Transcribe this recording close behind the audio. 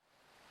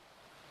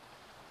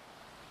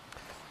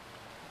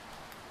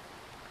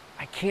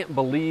can't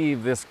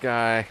believe this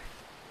guy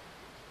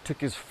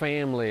took his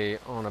family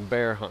on a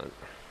bear hunt.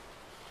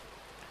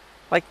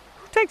 Like,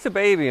 who takes a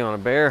baby on a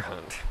bear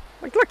hunt?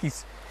 Like, look,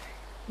 he's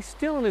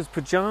still in his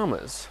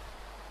pajamas.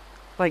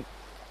 Like,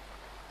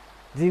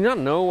 did he not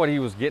know what he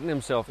was getting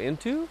himself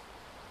into?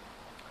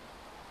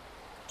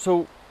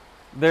 So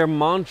their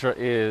mantra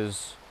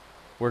is,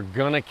 we're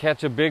gonna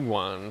catch a big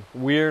one.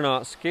 We're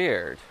not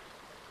scared.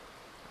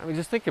 I mean,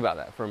 just think about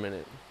that for a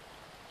minute.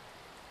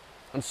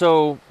 And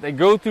so they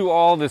go through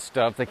all this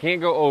stuff. They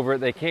can't go over it.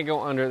 They can't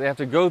go under it. They have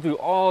to go through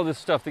all this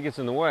stuff that gets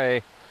in the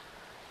way.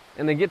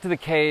 And they get to the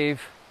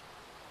cave.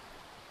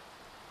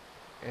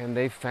 And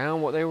they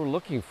found what they were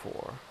looking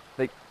for.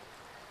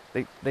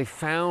 They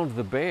found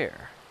the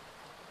bear.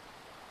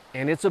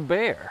 And it's a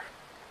bear.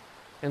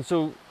 And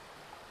so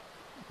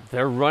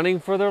they're running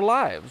for their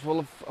lives. Well,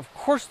 of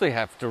course they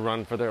have to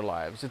run for their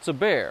lives. It's a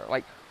bear.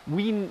 Like,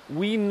 we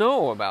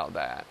know about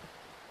that.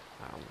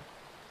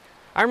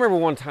 I remember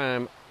one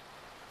time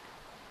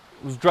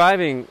I was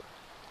driving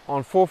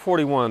on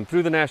 441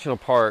 through the national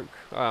park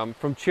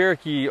from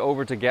Cherokee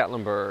over to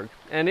Gatlinburg,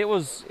 and it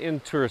was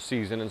in tourist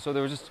season, and so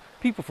there was just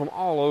people from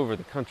all over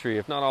the country,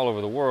 if not all over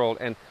the world,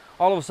 and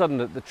all of a sudden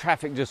the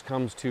traffic just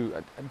comes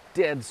to a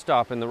dead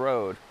stop in the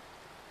road.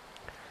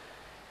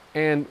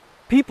 And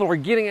people are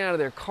getting out of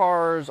their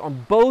cars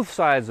on both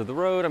sides of the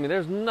road. I mean,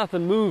 there's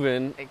nothing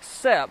moving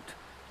except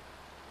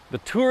the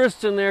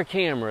tourists and their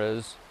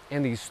cameras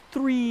and these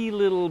 3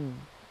 little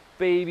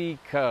baby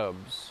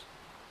cubs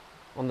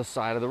on the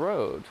side of the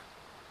road.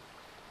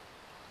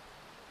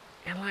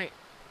 And like,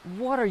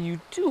 what are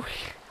you doing?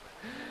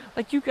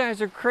 Like, you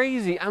guys are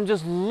crazy. I'm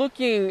just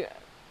looking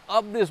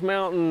up this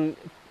mountain,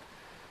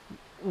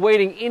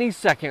 waiting any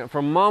second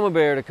for Mama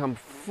Bear to come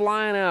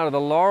flying out of the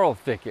laurel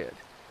thicket.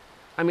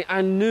 I mean,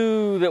 I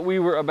knew that we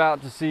were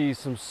about to see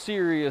some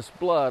serious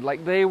blood.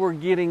 Like, they were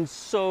getting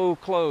so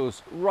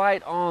close,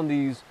 right on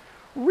these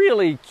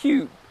really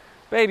cute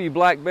baby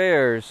black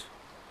bears.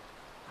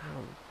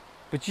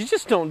 But you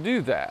just don't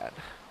do that.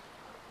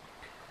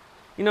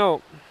 You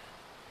know,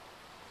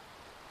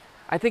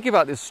 I think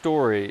about this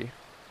story,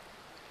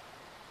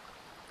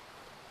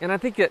 and I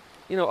think that,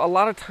 you know, a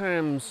lot of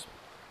times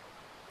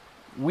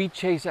we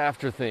chase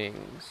after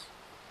things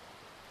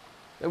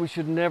that we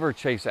should never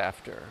chase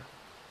after.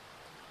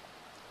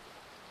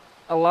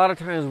 A lot of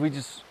times we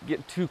just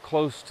get too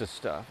close to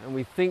stuff and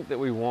we think that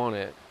we want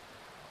it.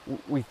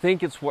 We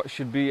think it's what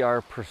should be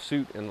our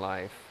pursuit in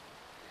life.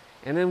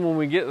 And then when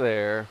we get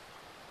there,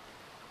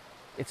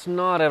 it's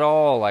not at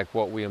all like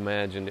what we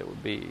imagined it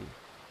would be.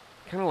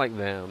 Kind of like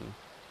them.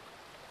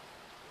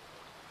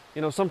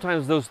 You know,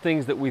 sometimes those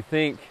things that we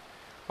think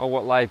are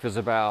what life is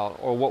about,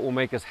 or what will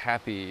make us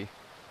happy,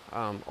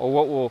 or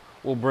what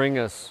will bring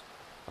us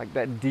like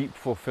that deep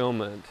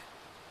fulfillment,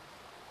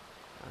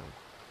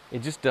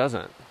 it just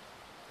doesn't.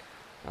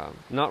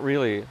 Not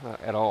really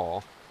at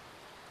all.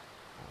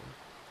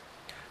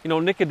 You know,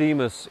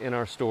 Nicodemus in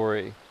our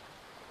story,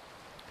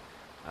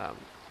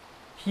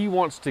 he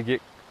wants to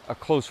get a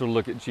closer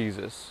look at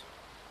Jesus.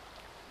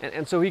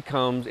 And so he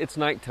comes, it's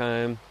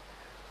nighttime.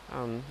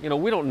 You know,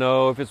 we don't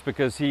know if it's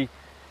because he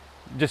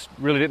just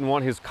really didn't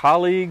want his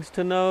colleagues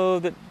to know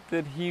that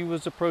he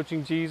was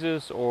approaching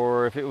Jesus,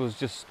 or if it was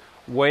just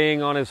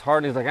weighing on his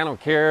heart and he's like, I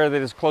don't care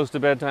that it's close to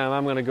bedtime,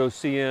 I'm going to go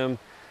see him.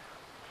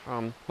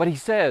 But he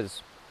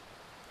says,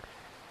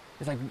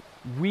 it's like,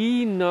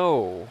 we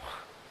know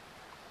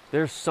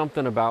there's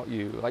something about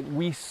you. Like,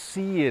 we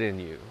see it in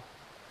you.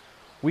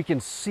 We can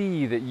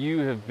see that you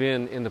have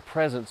been in the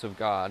presence of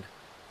God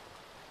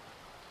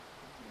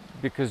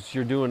because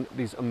you're doing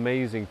these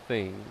amazing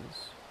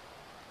things.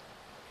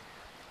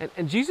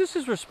 And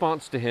Jesus'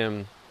 response to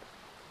him,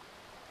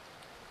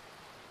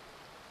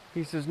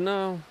 he says,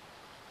 no.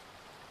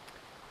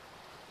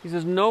 He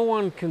says, no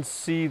one can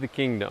see the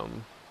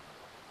kingdom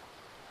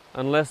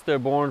unless they're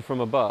born from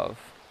above.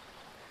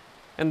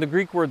 And the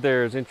Greek word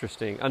there is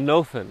interesting.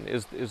 Anothen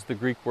is the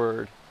Greek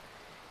word.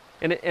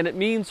 And it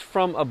means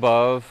from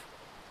above.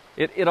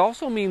 It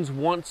also means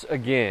once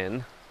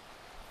again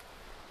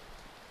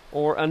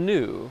or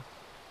anew.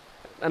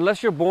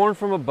 Unless you're born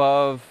from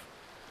above,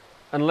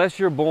 unless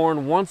you're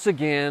born once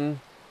again,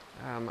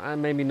 I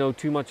maybe know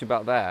too much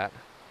about that.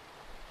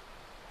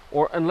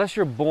 Or unless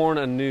you're born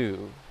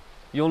anew,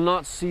 you'll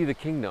not see the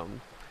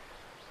kingdom.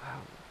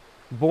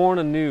 Born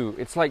anew,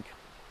 it's like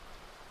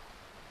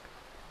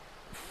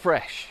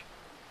fresh.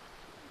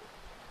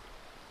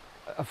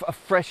 A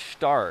fresh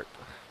start.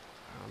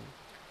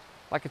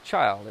 Like a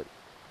child.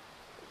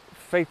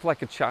 Faith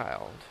like a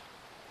child.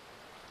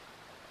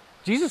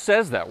 Jesus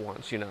says that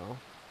once, you know.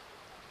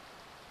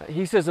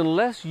 He says,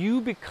 unless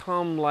you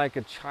become like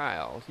a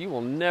child, you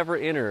will never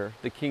enter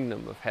the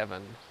kingdom of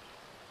heaven.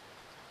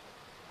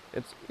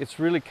 It's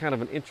really kind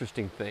of an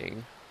interesting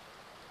thing.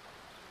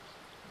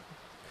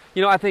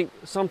 You know, I think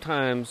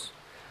sometimes,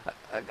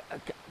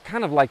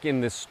 kind of like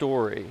in this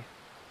story,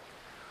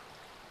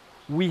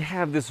 we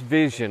have this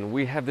vision,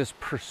 we have this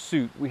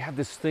pursuit, we have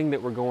this thing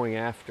that we're going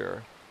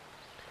after,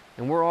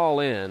 and we're all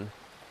in,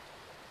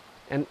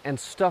 and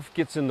stuff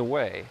gets in the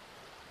way.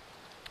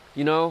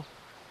 You know,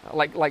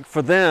 like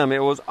for them, it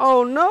was,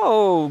 oh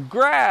no,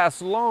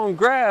 grass, long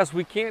grass,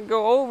 we can't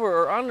go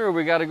over or under,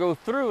 we got to go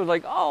through.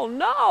 Like, oh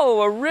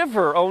no, a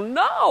river, oh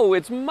no,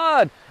 it's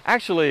mud.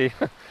 Actually,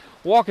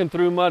 walking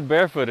through mud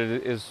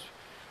barefooted is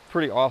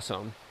pretty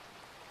awesome.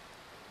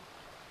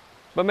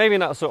 But maybe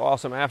not so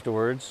awesome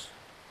afterwards,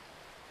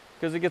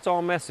 because it gets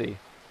all messy.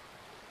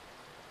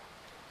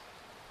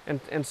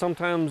 And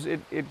sometimes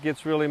it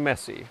gets really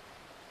messy.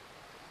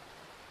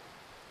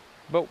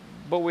 But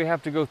we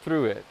have to go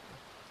through it.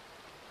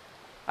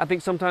 I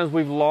think sometimes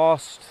we've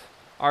lost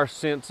our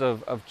sense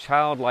of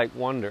childlike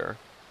wonder.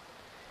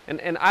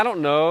 And I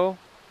don't know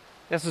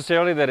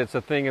necessarily that it's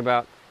a thing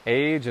about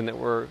age and that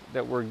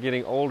we're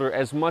getting older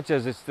as much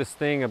as it's this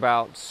thing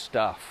about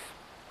stuff.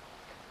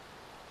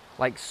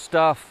 Like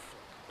stuff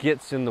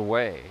gets in the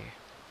way.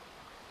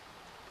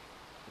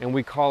 And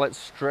we call it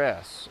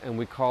stress, and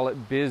we call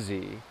it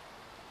busy.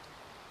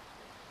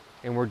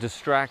 And we're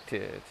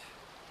distracted,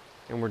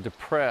 and we're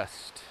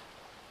depressed.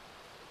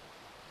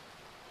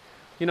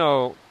 You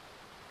know,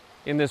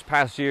 in this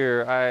past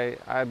year,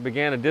 I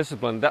began a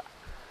discipline that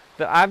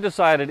I've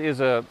decided is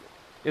a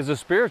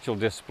spiritual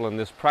discipline,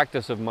 this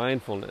practice of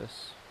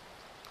mindfulness.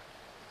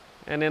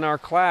 And in our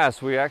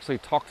class, we actually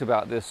talked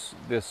about this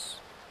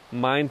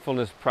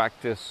mindfulness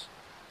practice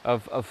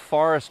of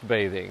forest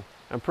bathing.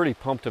 I'm pretty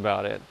pumped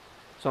about it.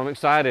 So I'm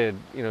excited,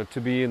 you know, to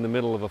be in the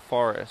middle of a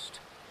forest.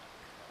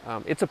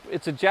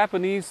 It's a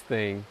Japanese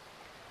thing,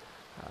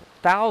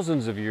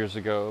 thousands of years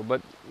ago,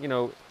 but you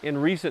know, in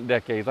recent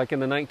decades, like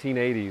in the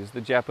 1980s, the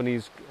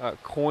Japanese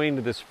coined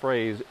this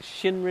phrase,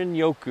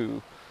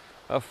 Shinrin-yoku,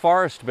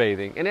 forest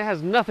bathing, and it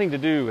has nothing to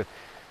do with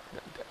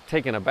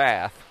taking a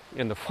bath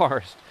in the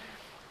forest,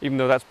 even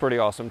though that's pretty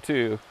awesome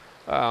too.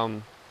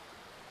 But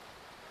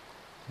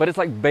it's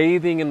like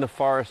bathing in the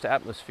forest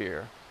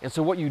atmosphere. And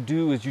so what you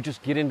do is you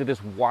just get into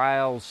this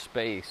wild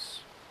space.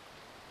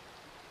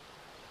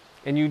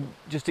 And you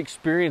just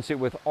experience it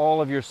with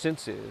all of your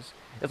senses.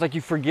 It's like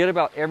you forget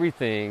about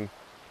everything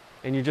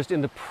and you're just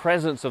in the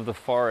presence of the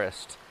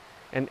forest.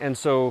 And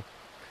so,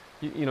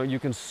 you know, you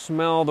can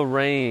smell the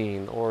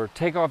rain or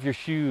take off your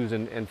shoes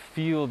and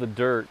feel the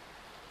dirt.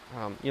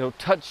 You know,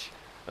 touch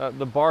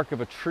the bark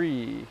of a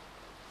tree.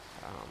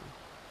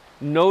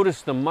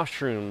 Notice the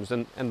mushrooms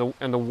and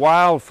the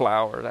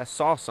wildflowers. I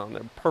saw some,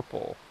 they're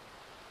purple.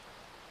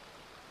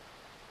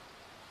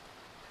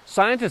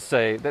 Scientists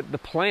say that the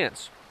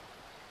plants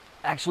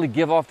actually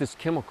give off this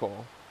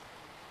chemical,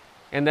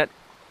 and that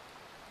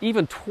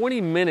even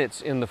 20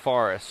 minutes in the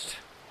forest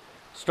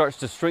starts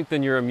to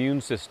strengthen your immune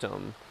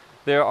system.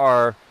 There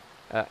are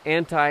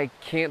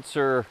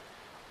anti-cancer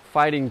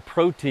fighting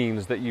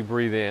proteins that you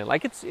breathe in.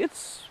 Like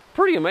it's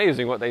pretty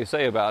amazing what they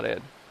say about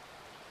it.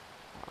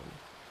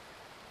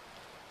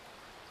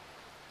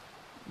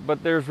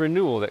 But there's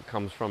renewal that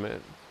comes from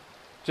it,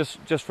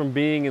 just from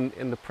being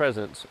in the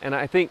presence. And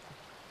I think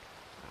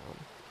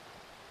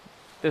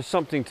there's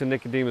something to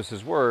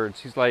Nicodemus's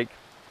words. He's like,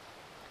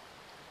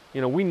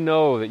 you know, we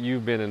know that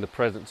you've been in the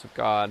presence of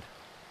God,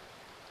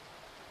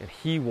 and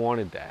he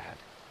wanted that.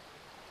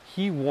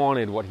 He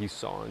wanted what he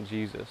saw in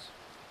Jesus.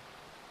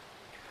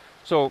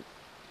 So,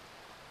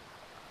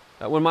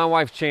 when my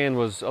wife Chan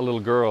was a little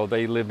girl,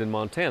 they lived in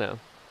Montana,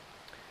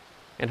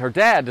 and her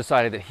dad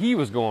decided that he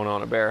was going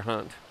on a bear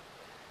hunt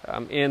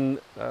in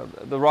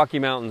the Rocky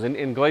Mountains,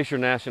 in Glacier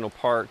National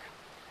Park.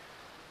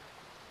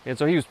 And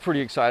so he was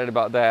pretty excited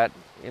about that.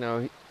 You know,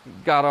 he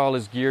got all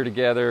his gear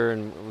together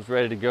and was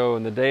ready to go.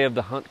 And the day of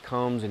the hunt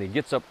comes, and he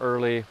gets up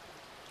early,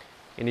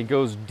 and he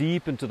goes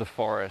deep into the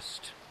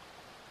forest.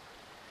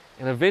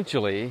 And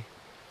eventually,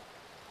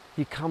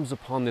 he comes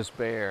upon this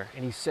bear,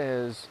 and he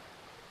says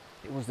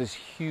it was this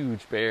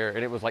huge bear,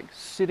 and it was like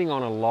sitting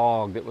on a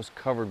log that was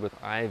covered with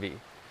ivy.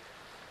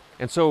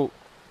 And so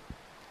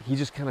he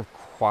just kind of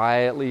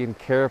quietly and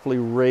carefully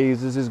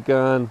raises his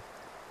gun.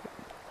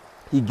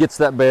 He gets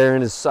that bear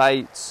in his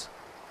sights,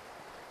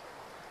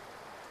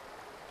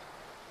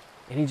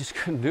 and he just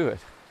couldn't do it.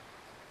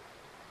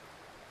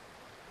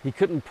 He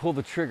couldn't pull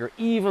the trigger,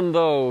 even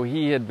though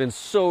he had been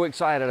so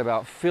excited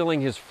about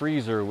filling his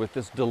freezer with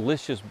this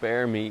delicious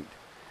bear meat.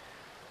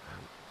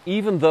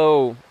 Even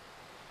though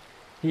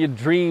he had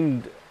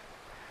dreamed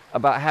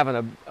about having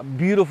a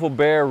beautiful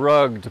bear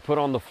rug to put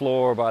on the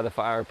floor by the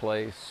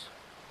fireplace.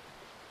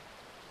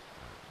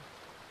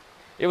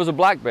 It was a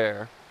black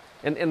bear.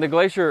 In the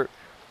Glacier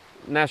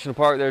National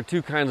Park, there are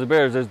two kinds of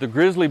bears. There's the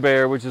grizzly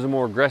bear, which is a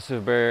more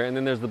aggressive bear, and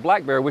then there's the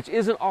black bear, which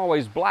isn't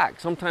always black.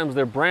 Sometimes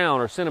they're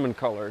brown or cinnamon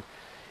colored.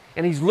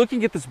 And he's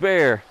looking at this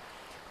bear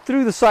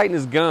through the sight in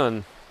his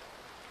gun,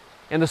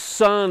 and the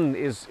sun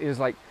is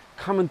like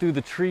coming through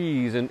the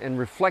trees and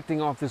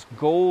reflecting off this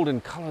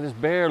golden color. This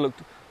bear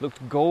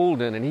looked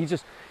golden, and he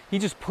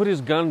just put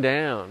his gun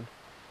down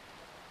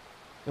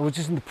and was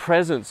just in the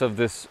presence of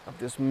this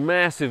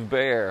massive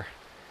bear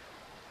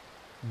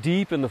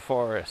deep in the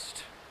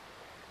forest.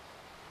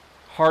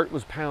 Heart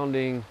was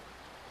pounding,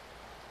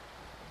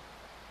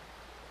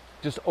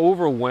 just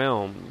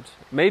overwhelmed,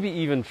 maybe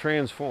even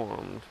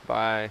transformed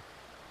by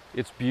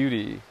its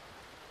beauty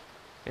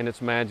and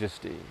its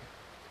majesty.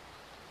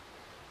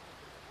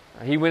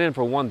 He went in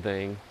for one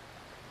thing.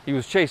 He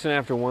was chasing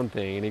after one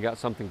thing, and he got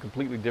something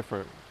completely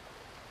different.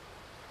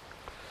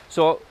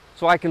 So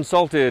I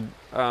consulted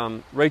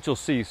Rachel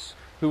Cease,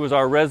 who was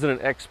our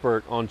resident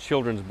expert on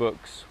children's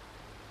books.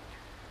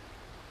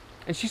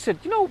 And she said,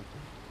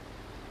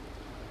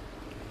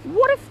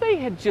 what if they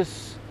had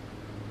just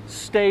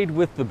stayed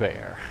with the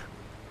bear?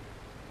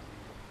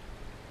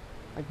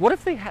 Like, what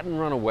if they hadn't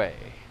run away?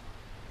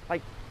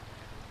 Like,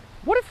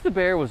 what if the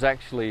bear was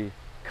actually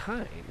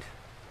kind?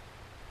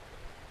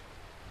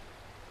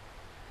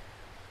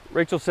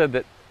 Rachel said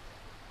that,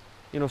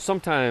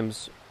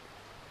 sometimes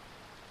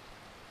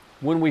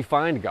when we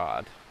find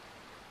God,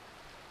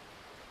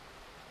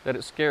 that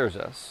it scares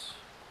us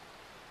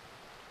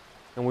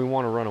and we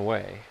want to run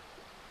away.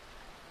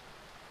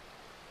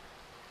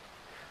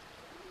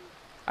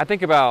 I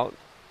think about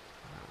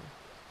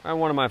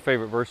one of my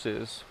favorite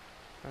verses.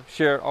 I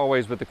share it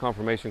always with the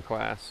confirmation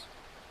class.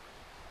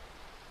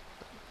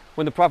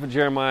 When the prophet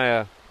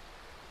Jeremiah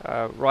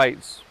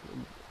writes,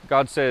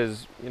 God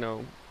says,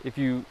 if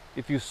you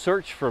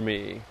search for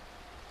me,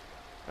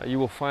 you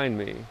will find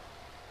me.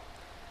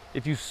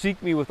 If you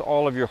seek me with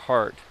all of your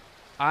heart,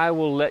 I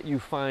will let you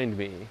find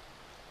me,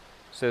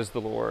 says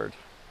the Lord.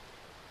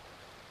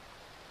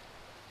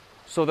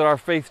 So that our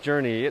faith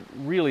journey, it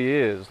really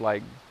is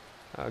like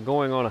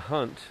going on a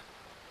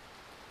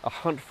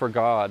hunt for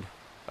God,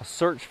 a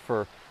search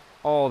for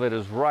all that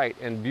is right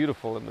and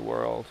beautiful in the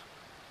world.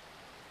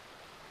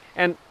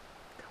 And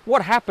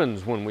what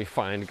happens when we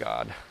find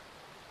God?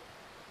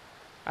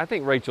 I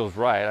think Rachel's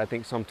right. I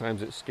think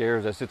sometimes it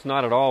scares us. It's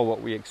not at all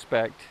what we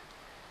expect.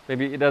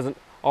 Maybe it doesn't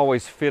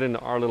always fit into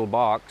our little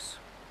box.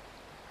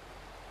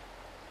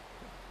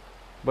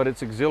 But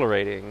it's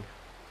exhilarating.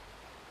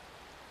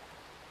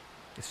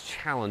 It's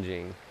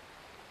challenging.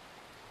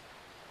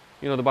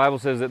 The Bible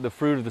says that the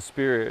fruit of the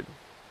Spirit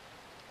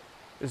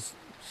is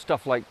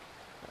stuff like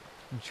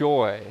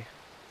joy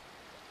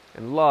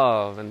and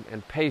love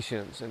and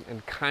patience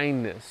and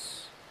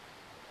kindness.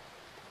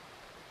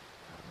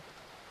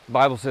 The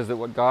Bible says that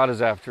what God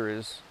is after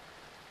is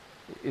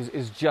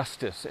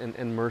justice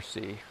and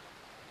mercy.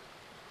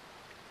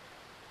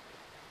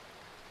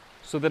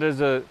 So that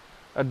as a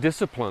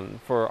discipline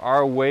for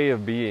our way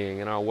of being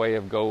and our way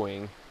of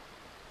going,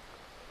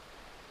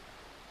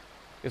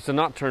 is to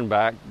not turn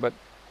back, but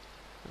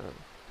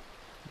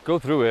go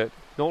through it.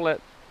 Don't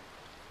let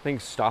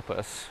things stop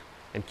us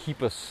and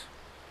keep us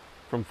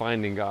from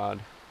finding God.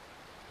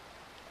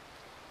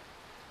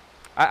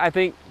 I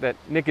think that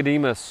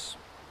Nicodemus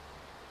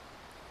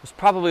was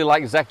probably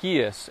like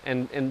Zacchaeus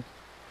and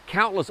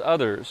countless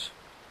others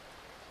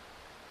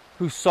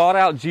who sought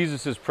out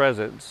Jesus'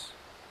 presence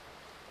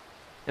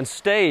and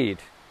stayed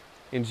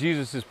in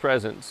Jesus'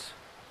 presence.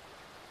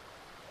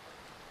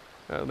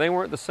 They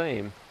weren't the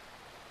same.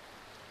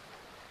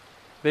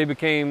 They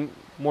became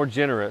more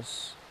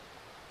generous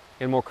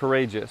and more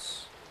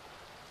courageous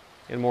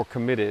and more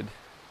committed.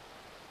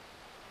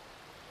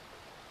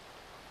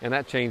 And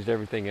that changed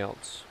everything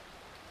else.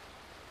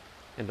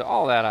 And to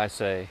all that I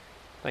say,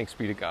 thanks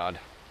be to God.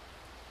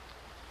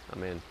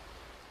 Amen.